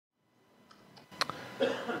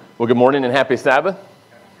Well, good morning and happy Sabbath.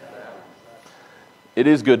 It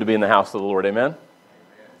is good to be in the house of the Lord, amen?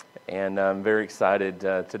 And I'm very excited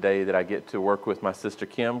today that I get to work with my sister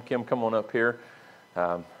Kim. Kim, come on up here.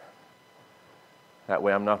 That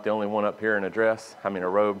way I'm not the only one up here in a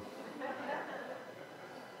robe.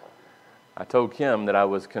 I told Kim that I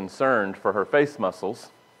was concerned for her face muscles.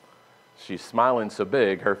 She's smiling so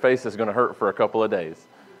big, her face is going to hurt for a couple of days.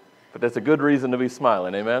 But that's a good reason to be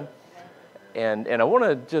smiling, amen? And I want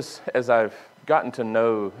to just, as I've gotten to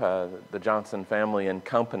know the Johnson family and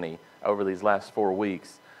company over these last 4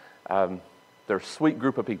 weeks, they're a sweet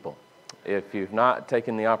group of people. If you've not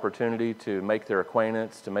taken the opportunity to make their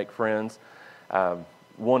acquaintance, to make friends,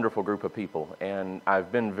 wonderful group of people. And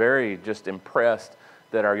I've been very just impressed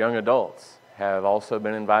that our young adults have also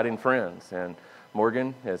been inviting friends. And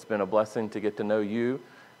Morgan, it's been a blessing to get to know you.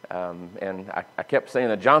 And I kept saying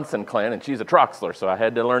the Johnson clan, and she's a Troxler, so I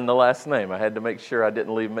had to learn the last name. I had to make sure I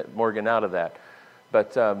didn't leave Morgan out of that.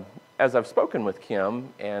 But as I've spoken with Kim,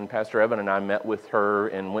 and Pastor Evan and I met with her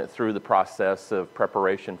and went through the process of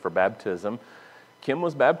preparation for baptism, Kim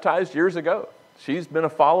was baptized years ago. She's been a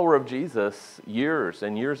follower of Jesus years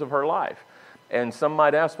and years of her life. And some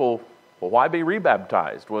might ask, well, why be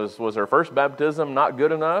rebaptized? Was her first baptism not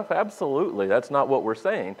good enough? Absolutely, that's not what we're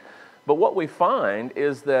saying. But what we find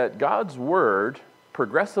is that God's Word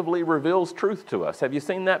progressively reveals truth to us. Have you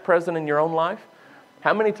seen that present in your own life?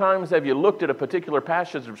 How many times have you looked at a particular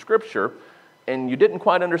passage of Scripture and you didn't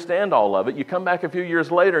quite understand all of it? You come back a few years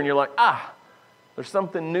later and you're like, there's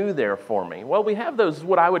something new there for me. Well, we have those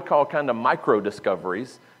what I would call kind of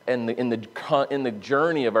micro-discoveries in the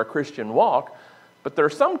journey of our Christian walk, but there are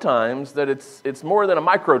some times that it's more than a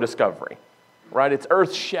micro-discovery. Right? It's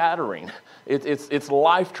earth-shattering. It's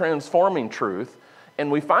life-transforming truth. And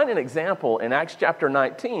we find an example in Acts chapter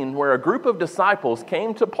 19 where a group of disciples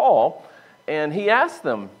came to Paul and he asked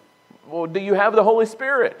them, well, do you have the Holy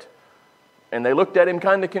Spirit? And they looked at him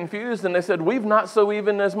kind of confused and they said, we've not so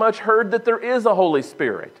even as much heard that there is a Holy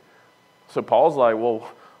Spirit. So Paul's like, well,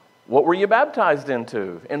 what were you baptized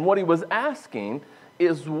into? And what he was asking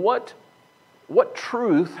is what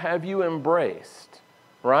truth have you embraced?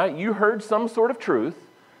 Right? You heard some sort of truth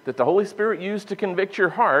that the Holy Spirit used to convict your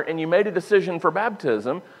heart and you made a decision for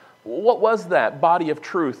baptism. What was that body of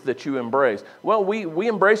truth that you embraced? Well, we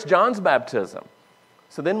embraced John's baptism.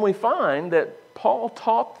 So then we find that Paul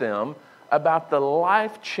taught them about the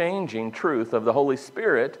life-changing truth of the Holy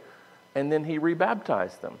Spirit, and then he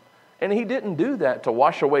rebaptized them. And he didn't do that to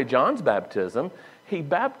wash away John's baptism. He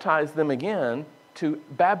baptized them again to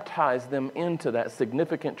baptize them into that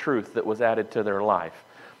significant truth that was added to their life.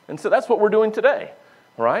 And so that's what we're doing today,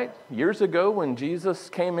 right? Years ago when Jesus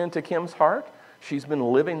came into Kim's heart, she's been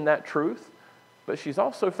living that truth, but she's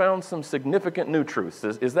also found some significant new truths.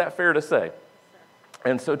 Is that fair to say?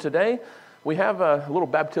 And so today we have a little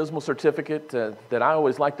baptismal certificate that I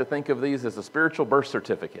always like to think of these as a spiritual birth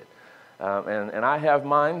certificate. And I have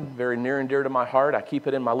mine very near and dear to my heart. I keep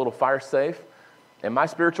it in my little fire safe. And my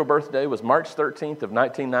spiritual birthday was March 13th of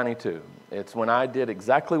 1992. It's when I did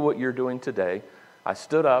exactly what you're doing today. I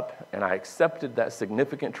stood up and I accepted that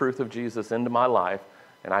significant truth of Jesus into my life,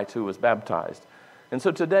 and I too was baptized. And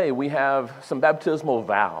so today we have some baptismal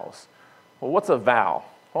vows. Well, what's a vow?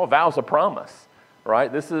 Well, a vow is a promise,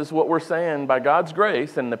 right? This is what we're saying by God's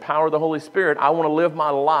grace and the power of the Holy Spirit. I want to live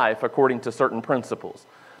my life according to certain principles.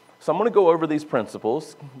 So I'm going to go over these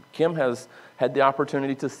principles. Kim has had the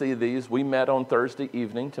opportunity to see these. We met on Thursday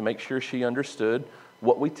evening to make sure she understood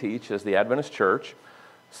what we teach as the Adventist Church.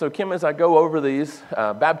 So Kim, as I go over these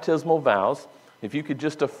baptismal vows, if you could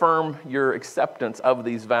just affirm your acceptance of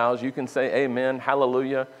these vows, you can say amen,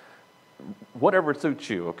 hallelujah, whatever suits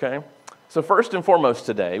you, okay? So first and foremost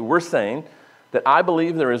today, we're saying that I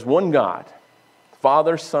believe there is one God,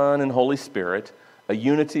 Father, Son, and Holy Spirit, a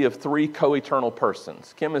unity of three co-eternal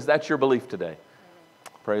persons. Kim, is that your belief today?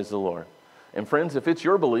 Praise the Lord. And friends, if it's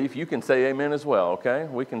your belief, you can say amen as well, okay?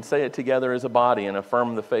 We can say it together as a body and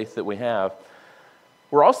affirm the faith that we have.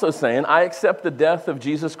 We're also saying, I accept the death of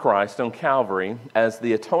Jesus Christ on Calvary as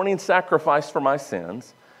the atoning sacrifice for my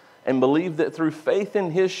sins and believe that through faith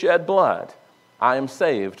in His shed blood, I am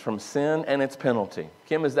saved from sin and its penalty.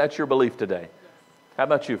 Kim, is that your belief today? How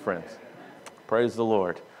about you, friends? Praise the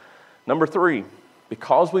Lord. Number 3,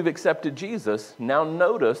 because we've accepted Jesus, now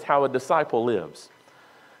notice how a disciple lives.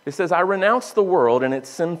 It says, I renounce the world and its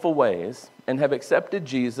sinful ways and have accepted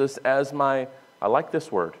Jesus as my, I like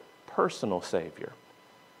this word, personal Savior,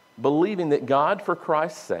 believing that God, for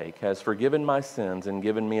Christ's sake, has forgiven my sins and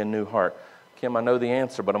given me a new heart. Kim, I know the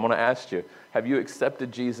answer, but I'm going to ask you, have you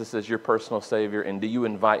accepted Jesus as your personal Savior, and do you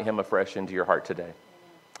invite Him afresh into your heart today?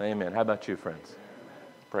 Amen. How about you, friends?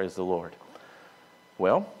 Praise the Lord.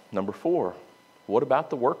 Well, number 4, what about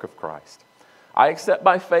the work of Christ? I accept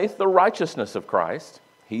by faith the righteousness of Christ.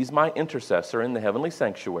 He's my intercessor in the heavenly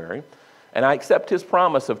sanctuary. And I accept his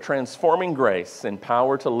promise of transforming grace and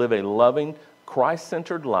power to live a loving,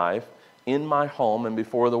 Christ-centered life in my home and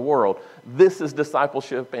before the world. This is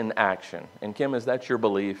discipleship in action. And Kim, is that your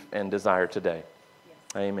belief and desire today?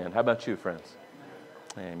 Yes. Amen. How about you, friends?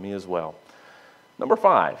 And me as well. Number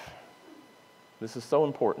 5. This is so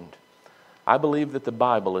important. I believe that the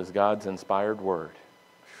Bible is God's inspired word.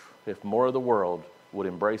 If more of the world would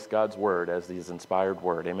embrace God's word as his inspired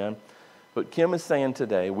word. Amen? But Kim is saying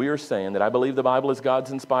today, we are saying that I believe the Bible is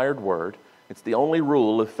God's inspired word. It's the only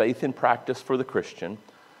rule of faith and practice for the Christian.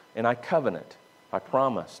 And I covenant, I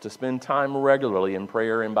promise to spend time regularly in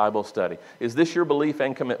prayer and Bible study. Is this your belief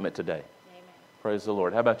and commitment today? Amen. Praise the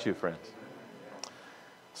Lord. How about you, friends?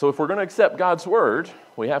 So if we're going to accept God's word,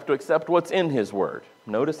 we have to accept what's in his word.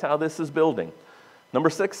 Notice how this is building. Number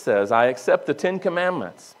 6 says, I accept the 10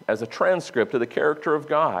 Commandments as a transcript of the character of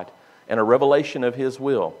God and a revelation of his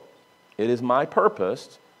will. It is my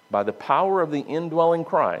purpose, by the power of the indwelling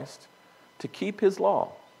Christ, to keep his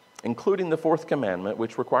law, including the 4th commandment,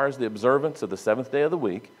 which requires the observance of the 7th day of the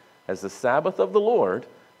week as the Sabbath of the Lord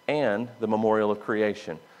and the memorial of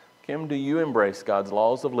creation. Kim, do you embrace God's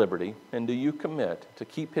laws of liberty, and do you commit to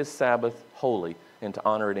keep his Sabbath holy and to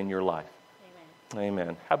honor it in your life? Amen.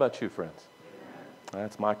 Amen. How about you, friends? Amen.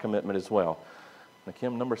 That's my commitment as well. Now,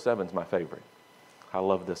 Kim, number 7 is my favorite. I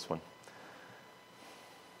love this one.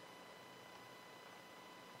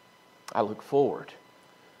 I look forward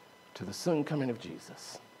to the soon coming of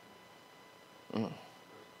Jesus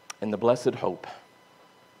and the blessed hope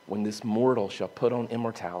when this mortal shall put on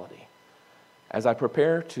immortality. As I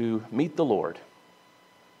prepare to meet the Lord,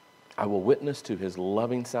 I will witness to his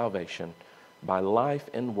loving salvation by life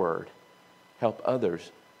and word, help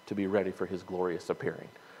others to be ready for his glorious appearing.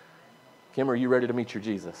 Kim, are you ready to meet your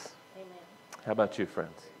Jesus? Amen. How about you,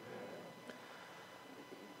 friends?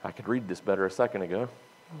 I could read this better a second ago.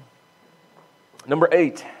 Number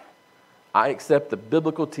 8, I accept the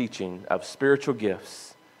biblical teaching of spiritual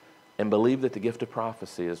gifts and believe that the gift of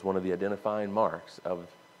prophecy is one of the identifying marks of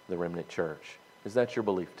the remnant church. Is that your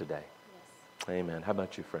belief today? Yes. Amen. How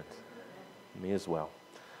about you, friends? Amen. Me as well.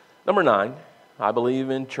 Number 9, I believe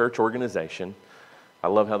in church organization. I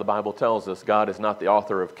love how the Bible tells us God is not the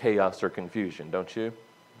author of chaos or confusion, don't you?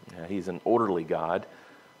 He's an orderly God.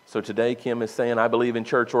 So today, Kim is saying, I believe in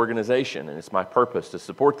church organization, and it's my purpose to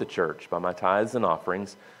support the church by my tithes and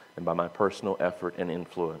offerings and by my personal effort and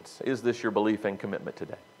influence. Is this your belief and commitment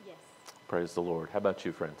today? Yes. Praise the Lord. How about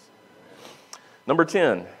you, friends? Number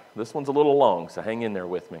 10, this one's a little long, so hang in there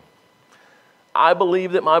with me. I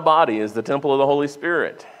believe that my body is the temple of the Holy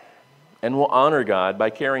Spirit and will honor God by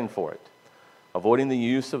caring for it, avoiding the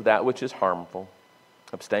use of that which is harmful,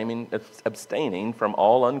 abstaining from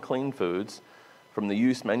all unclean foods, from the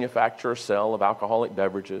use, manufacture, or sale of alcoholic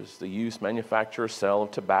beverages, the use, manufacture, or sale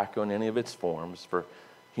of tobacco in any of its forms for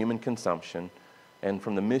human consumption, and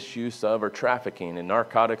from the misuse of or trafficking in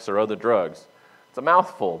narcotics or other drugs. It's a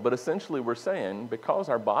mouthful, but essentially we're saying, because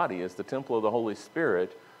our body is the temple of the Holy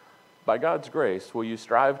Spirit, by God's grace, will you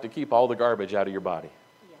strive to keep all the garbage out of your body?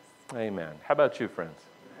 Yes. Amen. How about you, friends?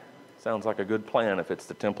 Sounds like a good plan if it's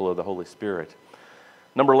the temple of the Holy Spirit.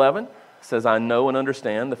 Number 11 says, I know and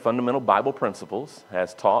understand the fundamental Bible principles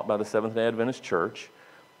as taught by the Seventh-day Adventist Church.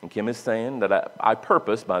 And Kim is saying that I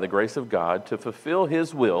purpose, by the grace of God, to fulfill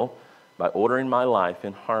his will by ordering my life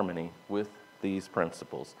in harmony with these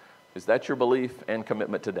principles. Is that your belief and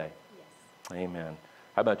commitment today? Yes. Amen.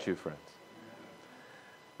 How about you, friends?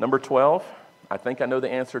 Number 12, I think I know the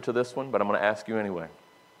answer to this one, but I'm going to ask you anyway.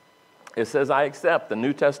 It says, I accept the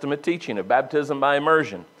New Testament teaching of baptism by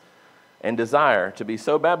immersion and desire to be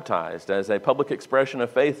so baptized as a public expression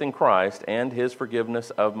of faith in Christ and his forgiveness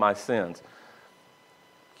of my sins.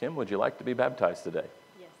 Kim, would you like to be baptized today?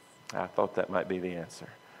 Yes. I thought that might be the answer.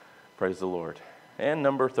 Praise the Lord. And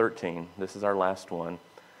number 13, this is our last one.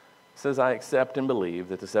 It says, I accept and believe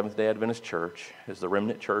that the Seventh-day Adventist Church is the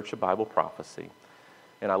remnant church of Bible prophecy.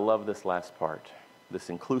 And I love this last part. This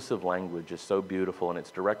inclusive language is so beautiful, and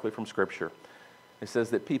it's directly from Scripture. It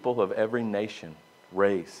says that people of every nation,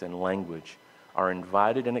 race, and language are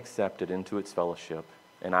invited and accepted into its fellowship,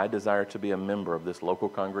 and I desire to be a member of this local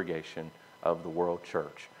congregation of the World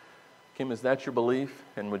Church. Kim, is that your belief,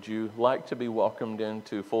 and would you like to be welcomed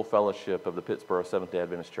into full fellowship of the Pittsboro Seventh-day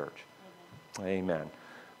Adventist Church? Amen.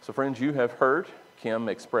 So friends, you have heard Kim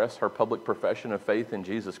express her public profession of faith in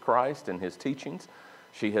Jesus Christ and his teachings.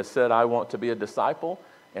 She has said, I want to be a disciple,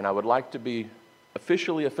 and I would like to be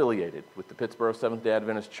officially affiliated with the Pittsboro Seventh-day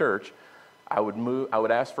Adventist Church. I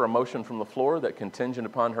would ask for a motion from the floor that contingent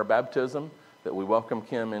upon her baptism, that we welcome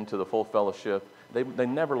Kim into the full fellowship. They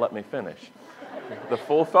never let me finish. The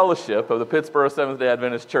full fellowship of the Pittsboro Seventh-day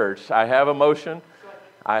Adventist Church. I have a motion.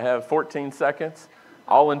 I have 14 seconds.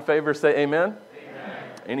 All in favor say amen. Amen.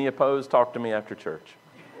 Any opposed, talk to me after church.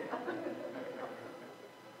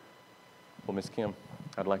 Well, Miss Kim,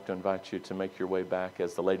 I'd like to invite you to make your way back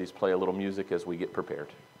as the ladies play a little music as we get prepared.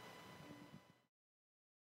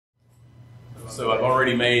 So I've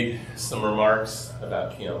already made some remarks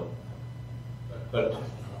about Kim, but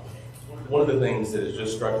one of the things that has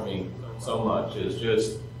just struck me so much is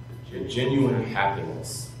just the genuine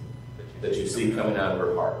happiness that you see coming out of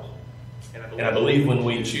her heart. And I believe when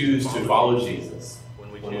we choose to follow Jesus,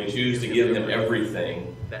 when we choose to give him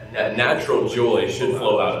everything, that natural joy should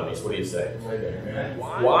flow out of us. What do you say?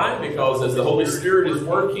 Why? Because as the Holy Spirit is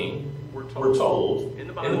working, we're told in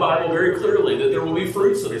the Bible very clearly that there will be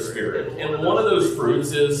fruits of the Spirit. And one of those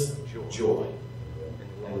fruits is joy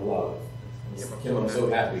and love. Kim, I'm so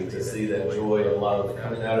happy to see that joy and love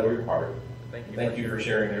coming out of your heart. Thank you for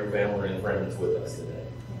sharing your family and friends with us today.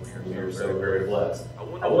 We are so very blessed.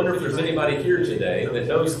 I wonder if there's anybody here today that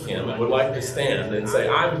knows Kim and would like to stand and say,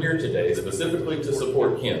 I'm here today specifically to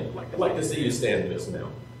support Kim. I'd like to see you stand just now.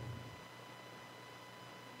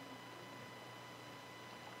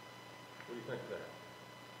 What do you think of that?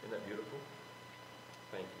 Isn't that beautiful?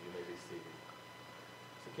 Thank you. You may be seated.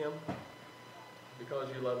 So Kim, because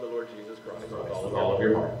you love the Lord Jesus Christ with all of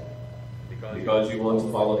your heart, because you want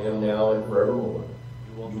to follow him now and forevermore,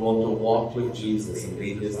 you want to walk with Jesus and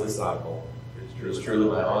be his disciple, it is truly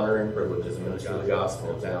my honor and privilege as a minister of the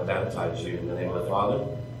gospel to now baptize you in the name of the Father,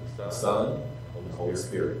 the Son, and the Holy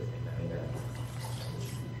Spirit. Amen.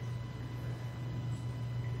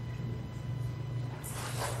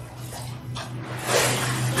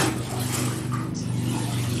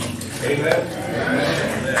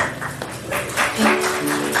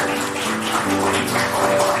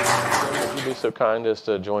 Would you be so kind as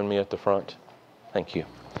to join me at the front? Thank you.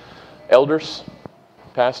 Elders,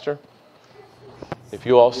 Pastor, if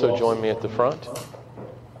you also join me at the front.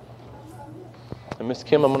 And Miss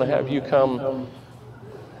Kim, I'm going to have you come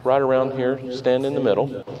right around here, stand in the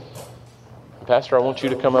middle. Pastor, I want you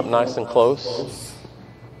to come up nice and close.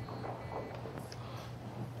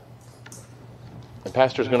 And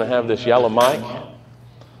Pastor's going to have this yellow mic.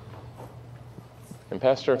 And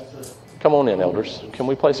Pastor, come on in, elders. Can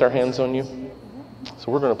we place our hands on you?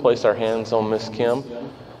 So we're going to place our hands on Miss Kim.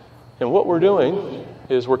 And what we're doing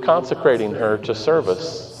is we're consecrating her to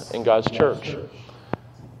service in God's church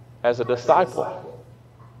as a disciple.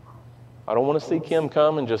 I don't want to see Kim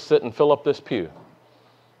come and just sit and fill up this pew.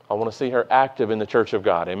 I want to see her active in the church of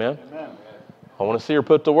God. Amen? Amen. I want to see her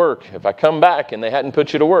put to work. If I come back and they hadn't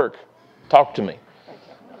put you to work, talk to me.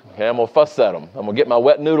 Okay, I'm going to fuss at them. I'm going to get my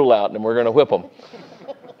wet noodle out and we're going to whip them.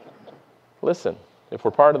 Listen. If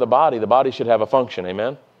we're part of the body should have a function,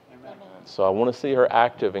 amen? Amen? So I want to see her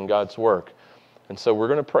active in God's work. And so we're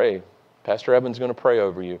going to pray. Pastor Evan's going to pray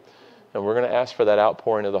over you. And we're going to ask for that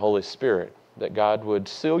outpouring of the Holy Spirit, that God would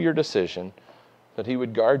seal your decision, that he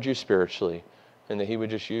would guard you spiritually, and that he would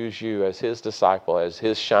just use you as his disciple, as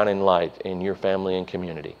his shining light in your family and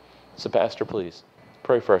community. So Pastor, please,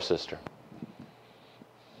 pray for our sister.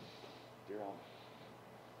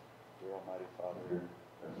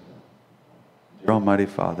 Dear Almighty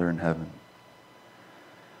Father in heaven,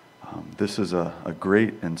 this is a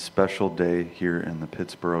great and special day here in the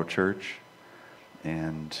Pittsboro Church,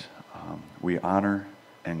 and we honor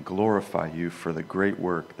and glorify you for the great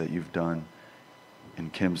work that you've done in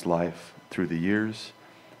Kim's life through the years,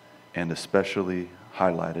 and especially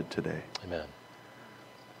highlighted today. Amen.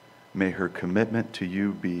 May her commitment to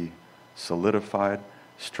you be solidified,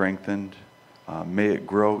 strengthened. May it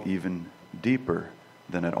grow even deeper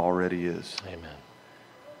than it already is. Amen.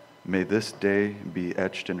 May this day be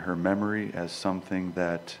etched in her memory as something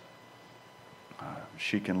that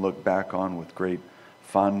she can look back on with great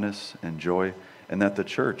fondness and joy, and that the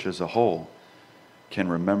church as a whole can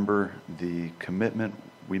remember the commitment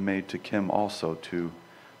we made to Kim also to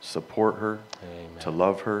support her, Amen. To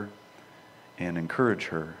love her, and encourage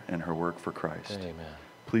her in her work for Christ. Amen.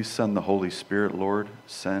 Please send the Holy Spirit, Lord.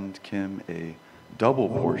 Send Kim a double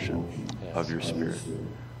portion of your Spirit,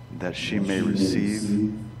 that she may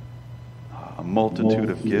receive a multitude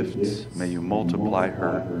of gifts. May you multiply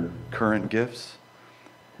her current gifts,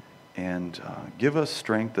 and give us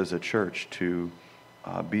strength as a church to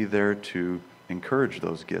be there to encourage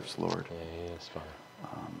those gifts, Lord. Yes, Father.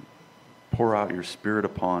 Pour out your Spirit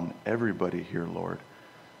upon everybody here, Lord,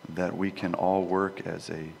 that we can all work as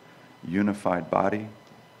a unified body.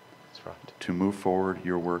 That's right. To move forward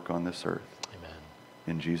your work on this earth.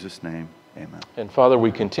 In Jesus' name, amen. And Father,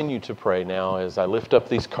 we continue to pray now as I lift up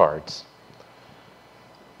these cards.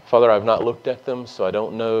 Father, I've not looked at them, so I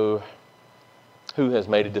don't know who has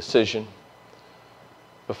made a decision.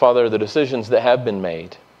 But Father, the decisions that have been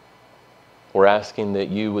made, we're asking that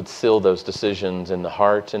you would seal those decisions in the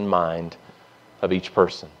heart and mind of each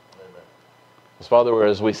person. As Father,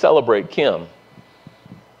 as we celebrate Kim,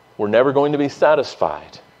 we're never going to be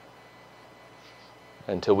satisfied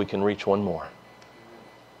until we can reach one more.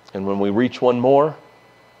 And when we reach one more,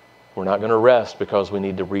 we're not going to rest because we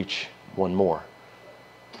need to reach one more.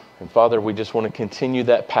 And Father, we just want to continue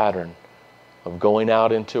that pattern of going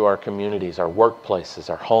out into our communities, our workplaces,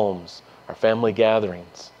 our homes, our family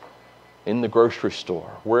gatherings, in the grocery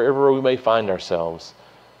store, wherever we may find ourselves,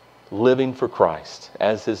 living for Christ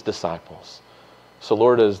as His disciples. So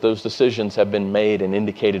Lord, as those decisions have been made and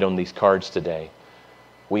indicated on these cards today,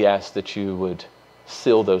 we ask that you would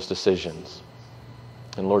seal those decisions.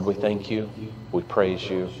 And Lord, we thank you, we praise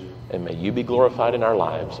you, and may you be glorified in our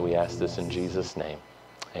lives. We ask this in Jesus' name.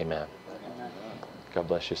 Amen. God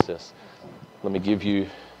bless you, sis. Let me give you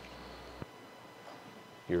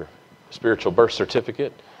your spiritual birth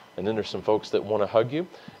certificate, and then there's some folks that want to hug you.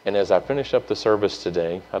 And as I finish up the service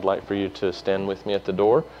today, I'd like for you to stand with me at the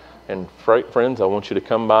door. And friends, I want you to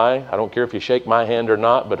come by. I don't care if you shake my hand or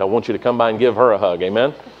not, but I want you to come by and give her a hug.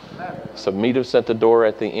 Amen? So meet us at the door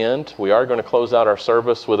at the end. We are going to close out our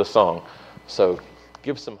service with a song. So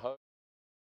give some hugs.